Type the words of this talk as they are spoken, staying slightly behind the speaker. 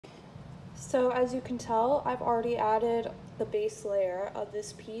So as you can tell, I've already added the base layer of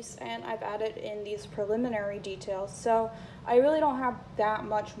this piece and I've added in these preliminary details. So I really don't have that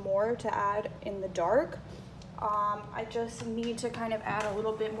much more to add in the dark. I just need to kind of add a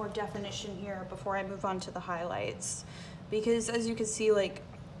little bit more definition here before I move on to the highlights. Because as you can see, like,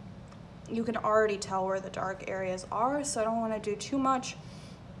 you can already tell where the dark areas are, so I don't want to do too much.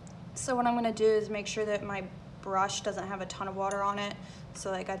 So what I'm going to do is make sure that my brush doesn't have a ton of water on it. So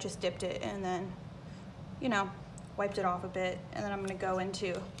like I just dipped it and then, you know, wiped it off a bit. And then I'm going to go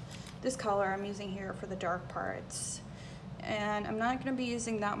into this color I'm using here for the dark parts. And I'm not going to be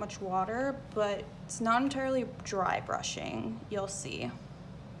using that much water, but it's not entirely dry brushing, you'll see.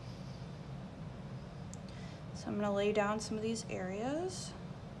 So I'm going to lay down some of these areas,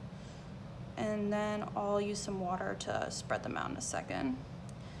 and then I'll use some water to spread them out in a second.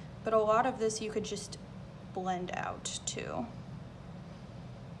 But a lot of this you could just blend out too,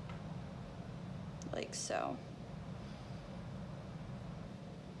 like so.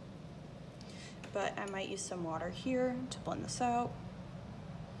 But I might use some water here to blend this out.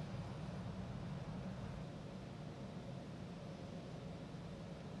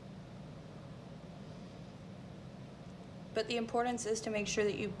 But the importance is to make sure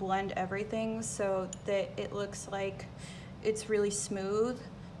that you blend everything so that it looks like it's really smooth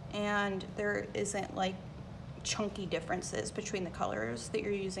and there isn't like chunky differences between the colors that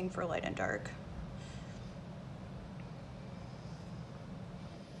you're using for light and dark.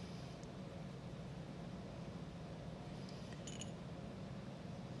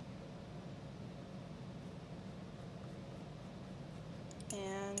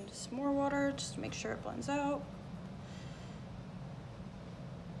 And some more water just to make sure it blends out.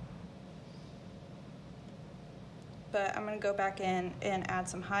 But I'm going to go back in and add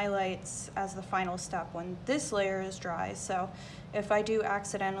some highlights as the final step when this layer is dry. So if I do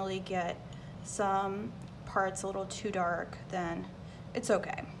accidentally get some parts a little too dark, then it's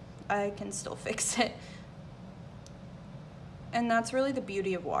okay. I can still fix it. And that's really the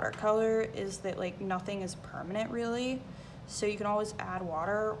beauty of watercolor, is that like nothing is permanent really. So you can always add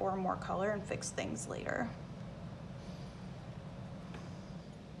water or more color and fix things later.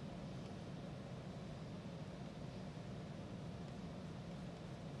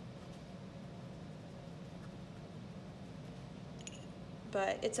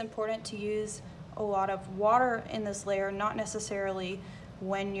 But it's important to use a lot of water in this layer, not necessarily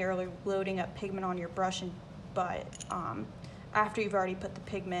when you're loading up pigment on your brush, but after you've already put the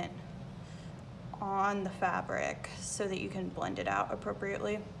pigment on the fabric so that you can blend it out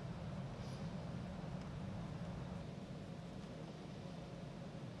appropriately.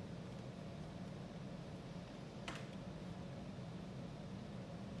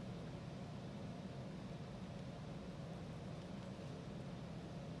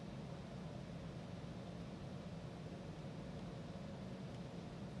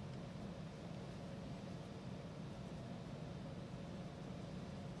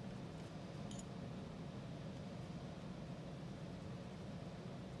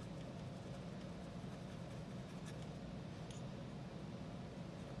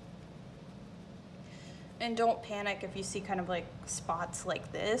 And don't panic if you see kind of like spots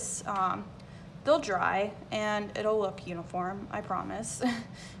like this. They'll dry and it'll look uniform, I promise.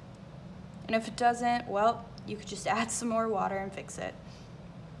 And if it doesn't, well, you could just add some more water and fix it.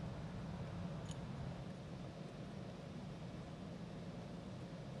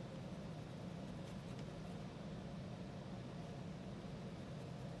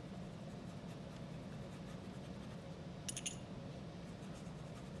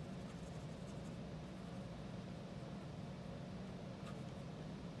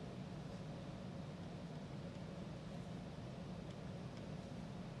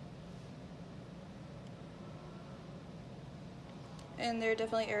 And there are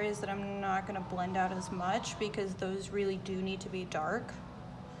definitely areas that I'm not going to blend out as much because those really do need to be dark.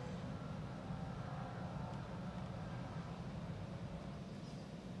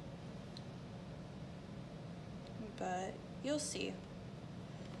 But you'll see.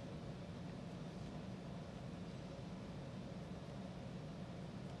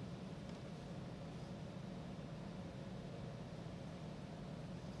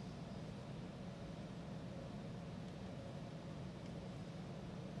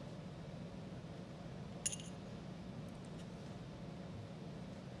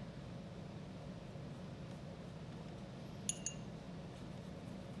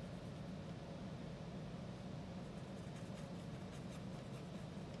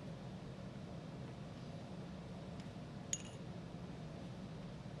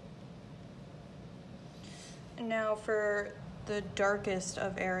 Now for the darkest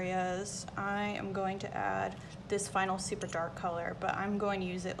of areas, I am going to add this final super dark color, but I'm going to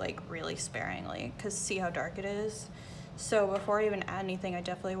use it like really sparingly because see how dark it is? So before I even add anything, I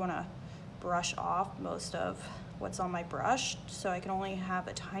definitely want to brush off most of what's on my brush so I can only have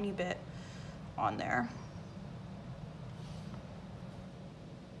a tiny bit on there.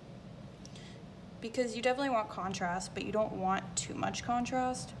 Because you definitely want contrast, but you don't want too much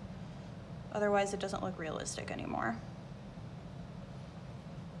contrast. Otherwise it doesn't look realistic anymore.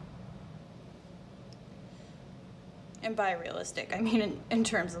 And by realistic, I mean in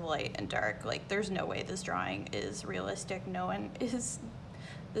terms of light and dark. Like, there's no way this drawing is realistic. No one is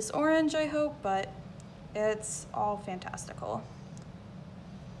this orange, I hope, but it's all fantastical.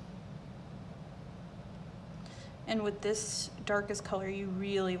 And with this darkest color, you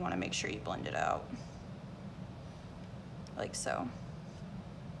really want to make sure you blend it out. Like so.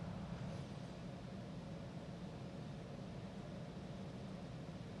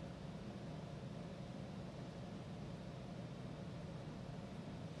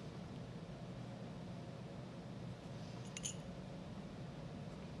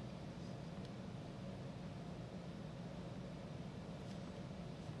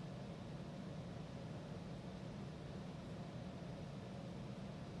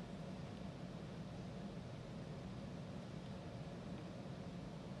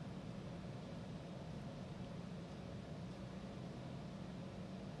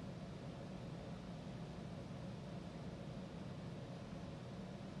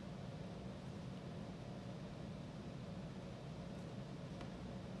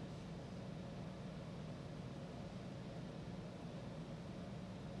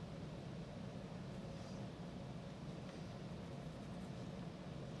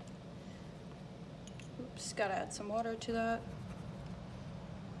 Oops, gotta add some water to that.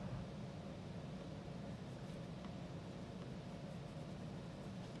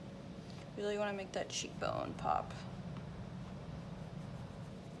 Really want to make that cheekbone pop.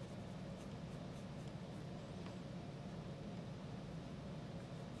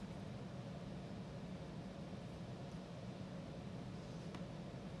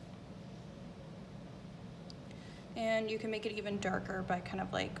 And you can make it even darker by kind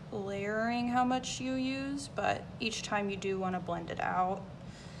of like layering how much you use, but each time you do want to blend it out.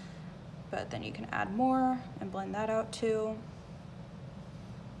 But then you can add more and blend that out too.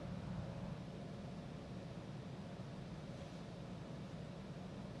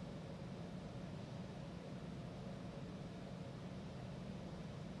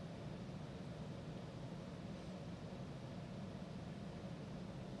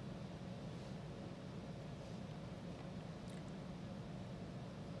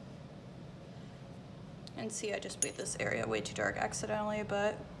 And see, I just made this area way too dark accidentally,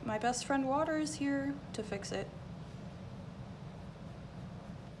 but my best friend Water is here to fix it.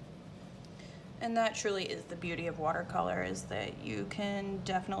 And that truly is the beauty of watercolor, is that you can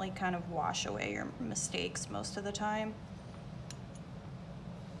definitely kind of wash away your mistakes most of the time.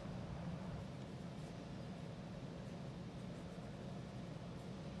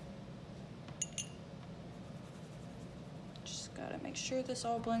 Just gotta make sure this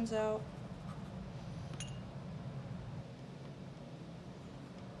all blends out.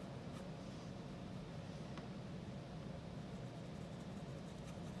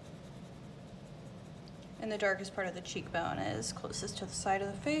 And the darkest part of the cheekbone is closest to the side of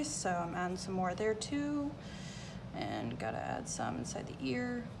the face, so I'm adding some more there too. And gotta add some inside the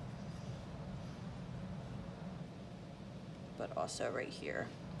ear, but also right here.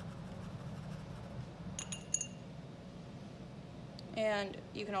 And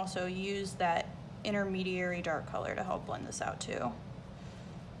you can also use that intermediary dark color to help blend this out too.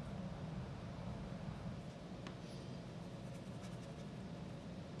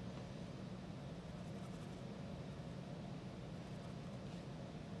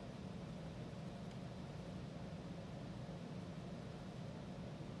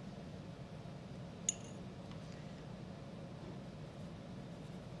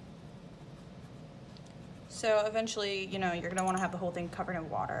 So eventually, you know, you're gonna wanna have the whole thing covered in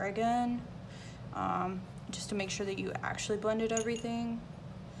water again, just to make sure that you actually blended everything.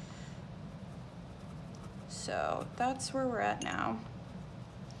 So that's where we're at now.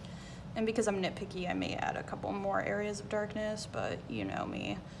 And because I'm nitpicky, I may add a couple more areas of darkness, but you know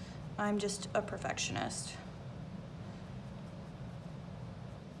me, I'm just a perfectionist.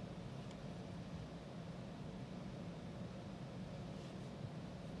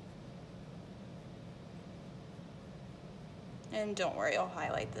 And don't worry, I'll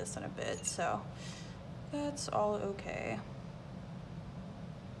highlight this in a bit, so that's all okay.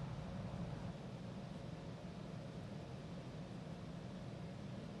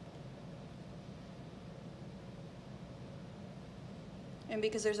 And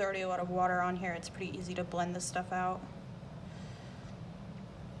because there's already a lot of water on here, it's pretty easy to blend this stuff out.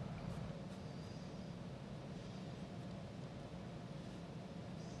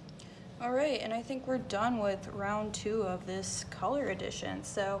 All right, and I think we're done with round 2 of this color edition.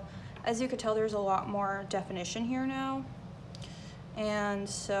 So as you could tell, there's a lot more definition here now. And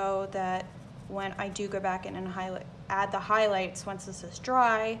so that when I do go back in and add the highlights once this is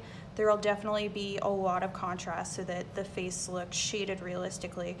dry, there will definitely be a lot of contrast so that the face looks shaded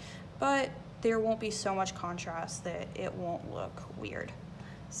realistically, but there won't be so much contrast that it won't look weird.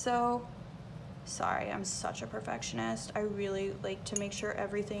 So, sorry, I'm such a perfectionist. I really like to make sure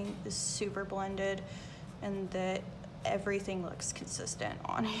everything is super blended and that everything looks consistent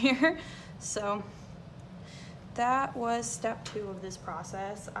on here. So that was step 2 of this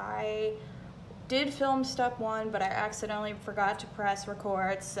process. I did film step 1, but I accidentally forgot to press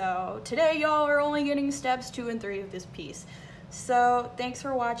record. So today y'all are only getting steps 2 and 3 of this piece. So thanks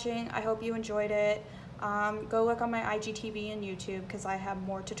for watching. I hope you enjoyed it. Go look on my IGTV and YouTube because I have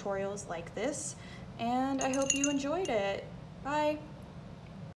more tutorials like this. And I hope you enjoyed it. Bye.